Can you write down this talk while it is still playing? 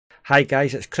Hi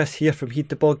guys, it's Chris here from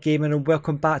Heid Gaming and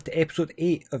welcome back to episode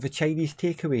 8 of the Chinese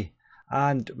Takeaway.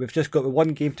 And we've just got the one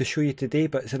game to show you today,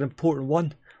 but it's an important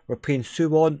one. We're playing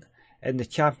Suwon in the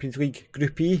Champions League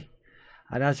Group E.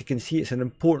 And as you can see, it's an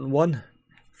important one.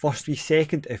 First v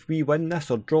second, if we win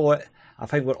this or draw it, I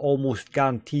think we're almost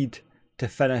guaranteed to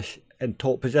finish in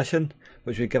top position,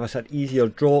 which would give us an easier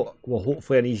draw, well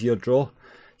hopefully an easier draw,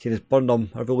 seeing as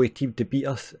Burnham are the only team to beat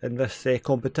us in this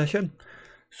competition.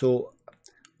 So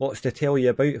lots to tell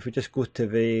you about. If we just go to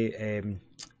the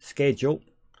schedule,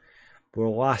 we're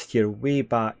last year way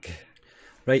back.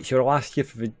 Right, so we're last year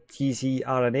for the GZ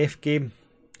RNF game.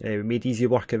 We made easy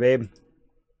work of them.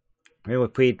 Then we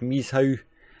played Mieshou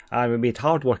and we made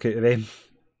hard work out of them.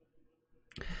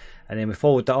 And then we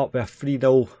followed that up with a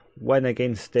 3-0 win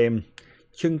against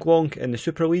Chungwong in the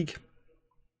Super League.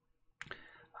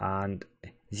 And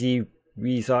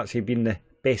Zi's actually been the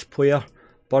best player.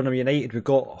 Burnham United, we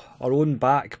got our own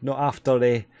back, not after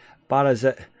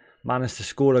Barazit managed to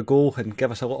score a goal and give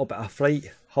us a little bit of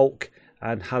fright. Hulk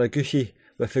and Haraguchi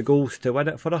with the goals to win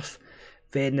it for us.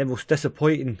 Then the most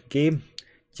disappointing game,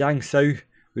 Jiangsu,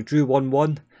 we drew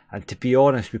 1-1, and to be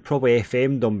honest we probably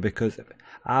FM'd them because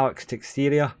Alex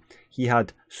Teixeira, he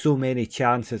had so many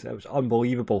chances, it was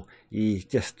unbelievable. He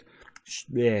just,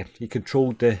 he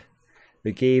controlled the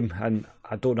game, and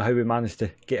I don't know how we managed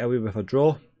to get away with a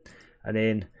draw. And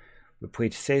then we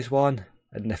played Szechuan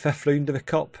in the 5th round of the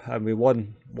cup and we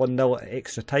won 1-0 at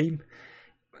extra time.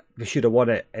 We should have won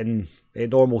it in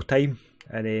normal time.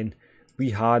 And then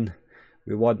Wuhan,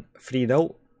 we won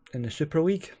 3-0 in the Super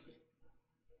League.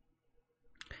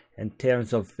 In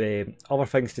terms of other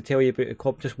things to tell you about the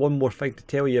club, just one more thing to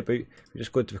tell you about. We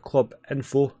just go to the club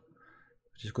info,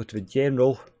 just go to the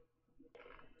general.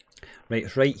 Right,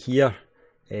 it's right here.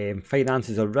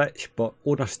 Finances are rich, but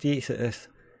owner states it is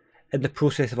in the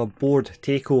process of a board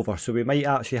takeover, so we might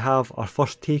actually have our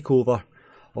first takeover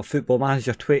of Football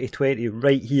Manager 2020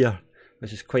 right here,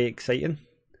 which is quite exciting.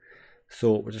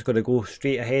 So we're just going to go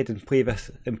straight ahead and play this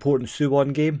important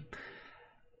Suwon game.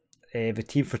 The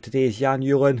team for today is Yan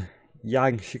Yulin,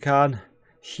 Yang Shikan,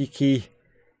 Shiki,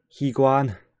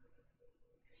 Higuan,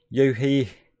 Yao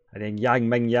Hei, and then Yang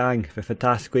Ming Yang, the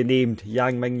fantastically named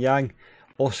Yang Ming Yang,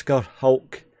 Oscar,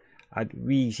 Hulk, and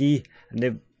Wee Z. And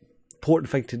the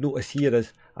important thing to notice here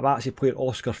is I'm actually playing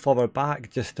Oscar further back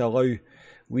just to allow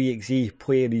Wee Z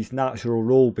playing his natural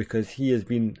role, because he has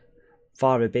been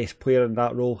far the best player in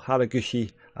that role.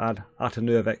 Haraguchi and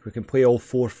Atanuovic, we can play all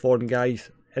 4 foreign guys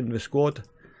in the squad,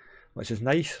 which is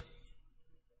nice.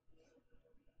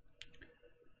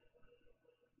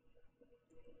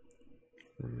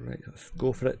 Right, let's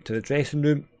go for it to the dressing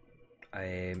room.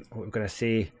 What we're going to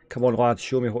say, come on lads,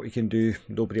 show me what you can do.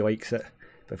 Nobody likes it.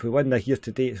 But if we win that here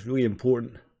today, it's really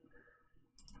important.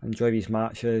 Enjoy these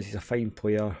matches. He's a fine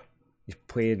player. He's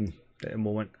playing at the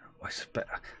moment.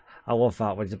 I love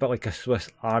that one. He's a bit like a Swiss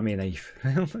Army knife.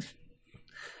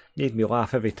 Made me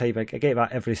laugh every time. I get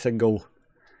that every single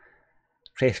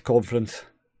press conference.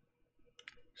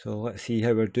 So let's see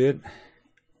how we're doing.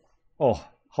 Oh,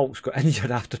 Hulk's got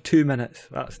injured after 2 minutes.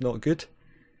 That's not good.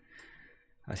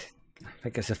 I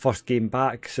think it's the first game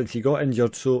back since he got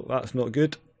injured, so that's not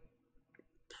good.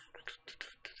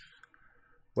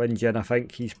 Wenjin, I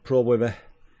think he's probably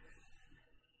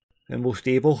the most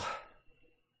able.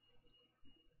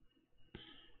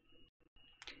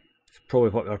 It's probably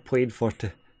what they're playing for,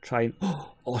 to try and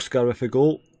Oscar with a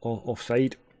goal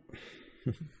offside.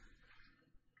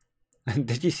 And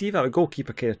did you see that the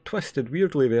goalkeeper kind of twisted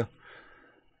weirdly there?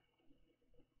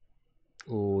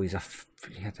 Oh, he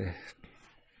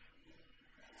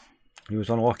was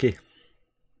unlucky.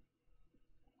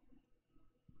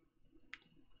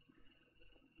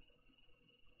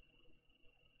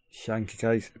 Shanghai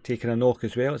guys taking a knock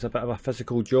as well. It's a bit of a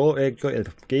physical job,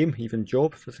 game, even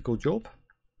job, physical job.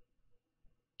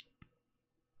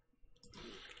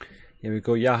 Here we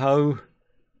go, Yahoo.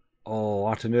 Oh,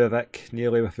 Artanuovic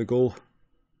nearly with the goal.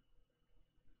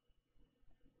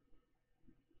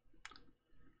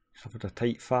 Suffered a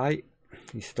tight fight.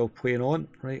 He's still playing on.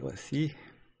 Right, let's see.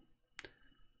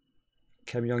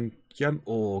 Kim Young Jim.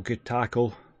 Oh, good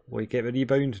tackle. Will he get the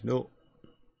rebound? No.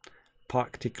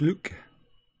 Park Tae-kluk.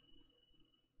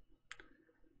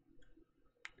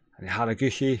 And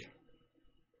Haraguchi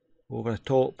over the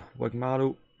top,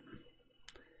 Wigmaru.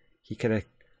 He kind of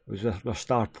was their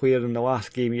star player in the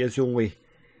last game. He is the only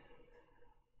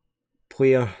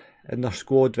player in their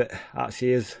squad that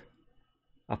actually is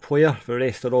a player. The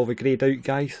rest are all the greyed out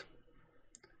guys.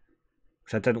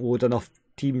 Because I didn't load enough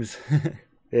teams,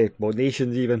 well,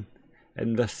 nations even,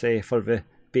 in this for the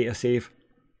beta save.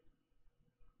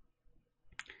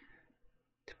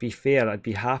 be fair, I'd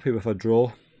be happy with a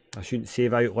draw. I shouldn't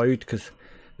save out loud because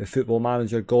the Football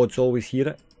Manager gods always hear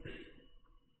it.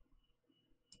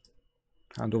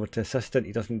 Hand over to assistant.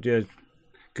 He doesn't do as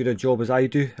good a job as I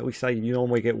do. At least you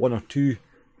normally get 1 or 2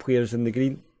 players in the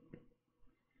green.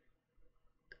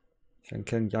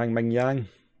 Thinking Yang Ming Yang.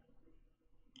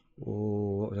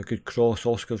 Oh, that was a good cross.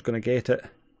 Oscar's going to get it.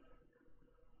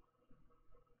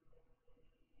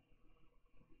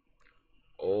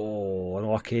 Oh,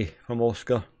 unlucky from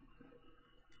Oscar.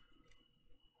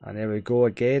 And there we go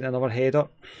again, another header.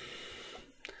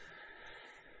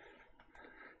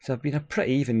 So it's been a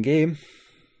pretty even game.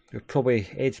 We've probably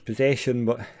edged possession,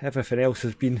 but everything else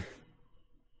has been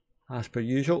as per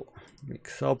usual. Make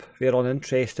sub, they're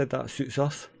uninterested, that suits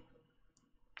us.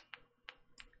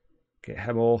 Get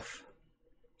him off.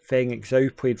 Feng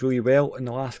Xiao played really well in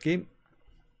the last game.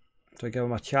 So I give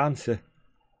him a chance.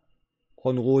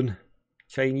 On loan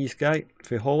Chinese guy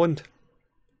for Holland.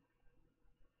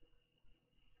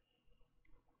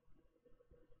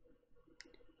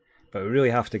 But we really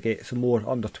have to get some more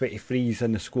under 23s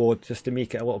in the squad just to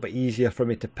make it a little bit easier for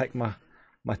me to pick my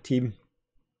team.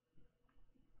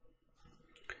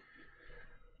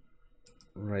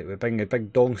 Right, we bring a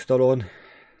big Dongster on.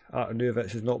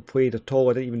 Artanuvic has not played at all.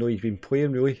 I didn't even know he's been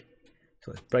playing really.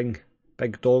 So let's bring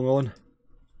Big Dong on.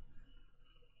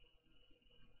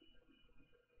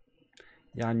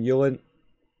 Yan Yulin.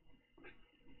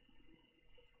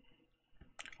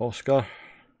 Oscar.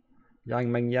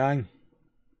 Yang Ming Yang.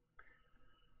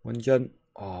 Wenjun.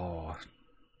 Oh,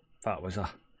 that was a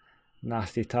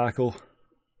nasty tackle.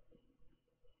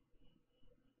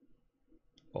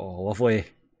 Oh, lovely.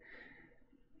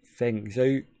 Feng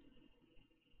Xiao.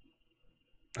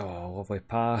 Oh, lovely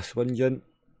pass. Wenjun.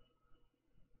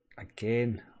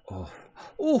 Again.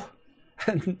 Oh,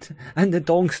 and the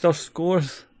Dongster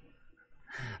scores.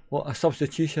 What a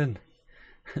substitution.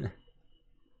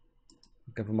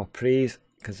 Give him a praise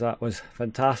because that was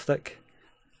fantastic.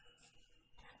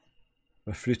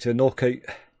 We're through to the knockout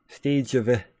stage of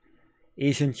the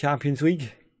Asian Champions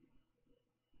League.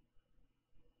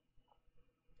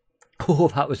 Oh,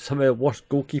 that was some of the worst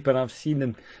goalkeeping I've seen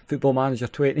in Football Manager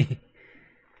 20.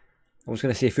 I was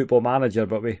going to say Football Manager,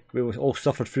 but we all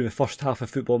suffered through the first half of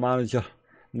Football Manager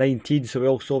 19, so we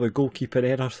all saw the goalkeeping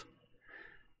errors.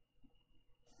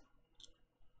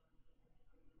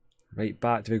 Right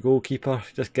back to the goalkeeper,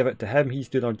 just give it to him, he's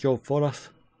doing our job for us.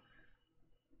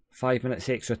 5 minutes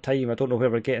extra time, I don't know where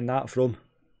we're getting that from.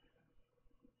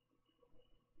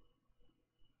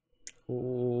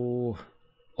 Oh,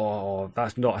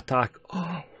 that's not attack.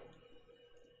 Oh.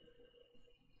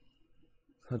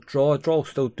 A draw will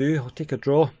still do, I'll take a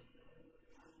draw.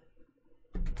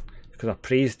 Because I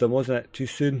praised them, wasn't it, too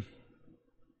soon.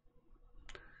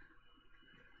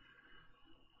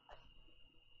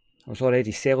 I was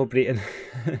already celebrating.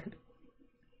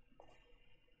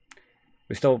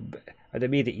 I'd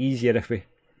have made it easier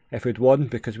if we'd won,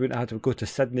 because we wouldn't have had to go to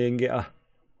Sydney and get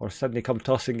or Sydney come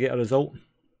to us and get a result.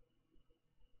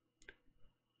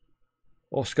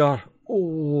 Oscar,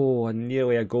 oh, and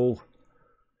nearly a goal.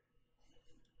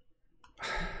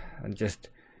 And just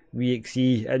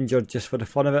VXE injured just for the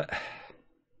fun of it.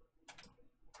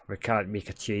 We can't make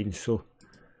a change, so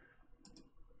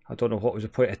I don't know what was the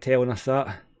point of telling us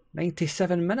that.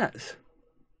 97 minutes.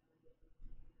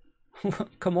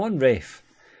 Come on, ref.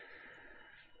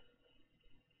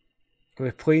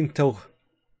 We're playing till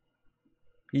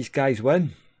these guys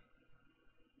win.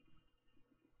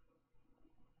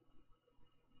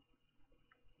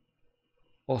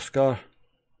 Oscar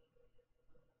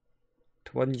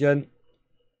to Wenjun.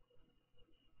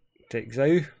 To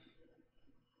Xiao.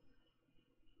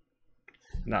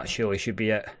 That surely should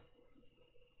be it.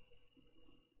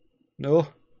 No?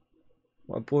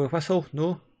 Want to blow a whistle?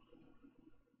 No?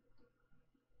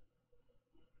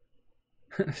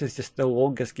 This is just the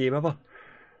longest game ever.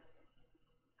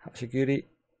 Hachiguri.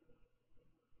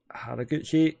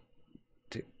 Haraguchi.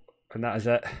 And that is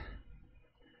it.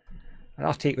 And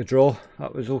I'll take the draw.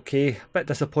 That was okay. A bit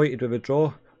disappointed with the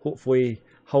draw. Hopefully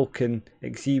Hulk and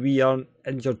Xiwi aren't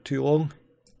injured too long.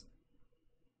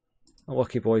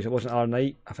 Unlucky boys, it wasn't our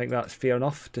night. I think that's fair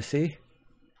enough to say.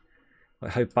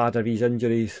 Like, how bad are these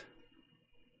injuries?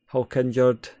 Hulk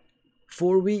injured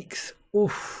 4 weeks.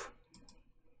 Oof.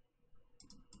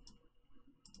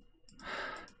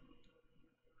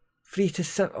 Free to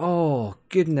sit. Oh,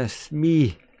 goodness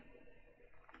me.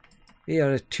 They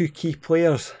are the 2 key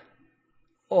players.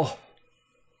 Oh.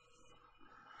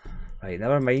 Right,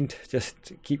 never mind.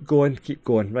 Just keep going, keep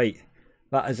going. Right,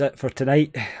 that is it for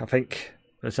tonight. I think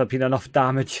there's been enough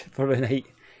damage for the night.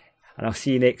 And I'll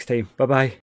see you next time. Bye bye.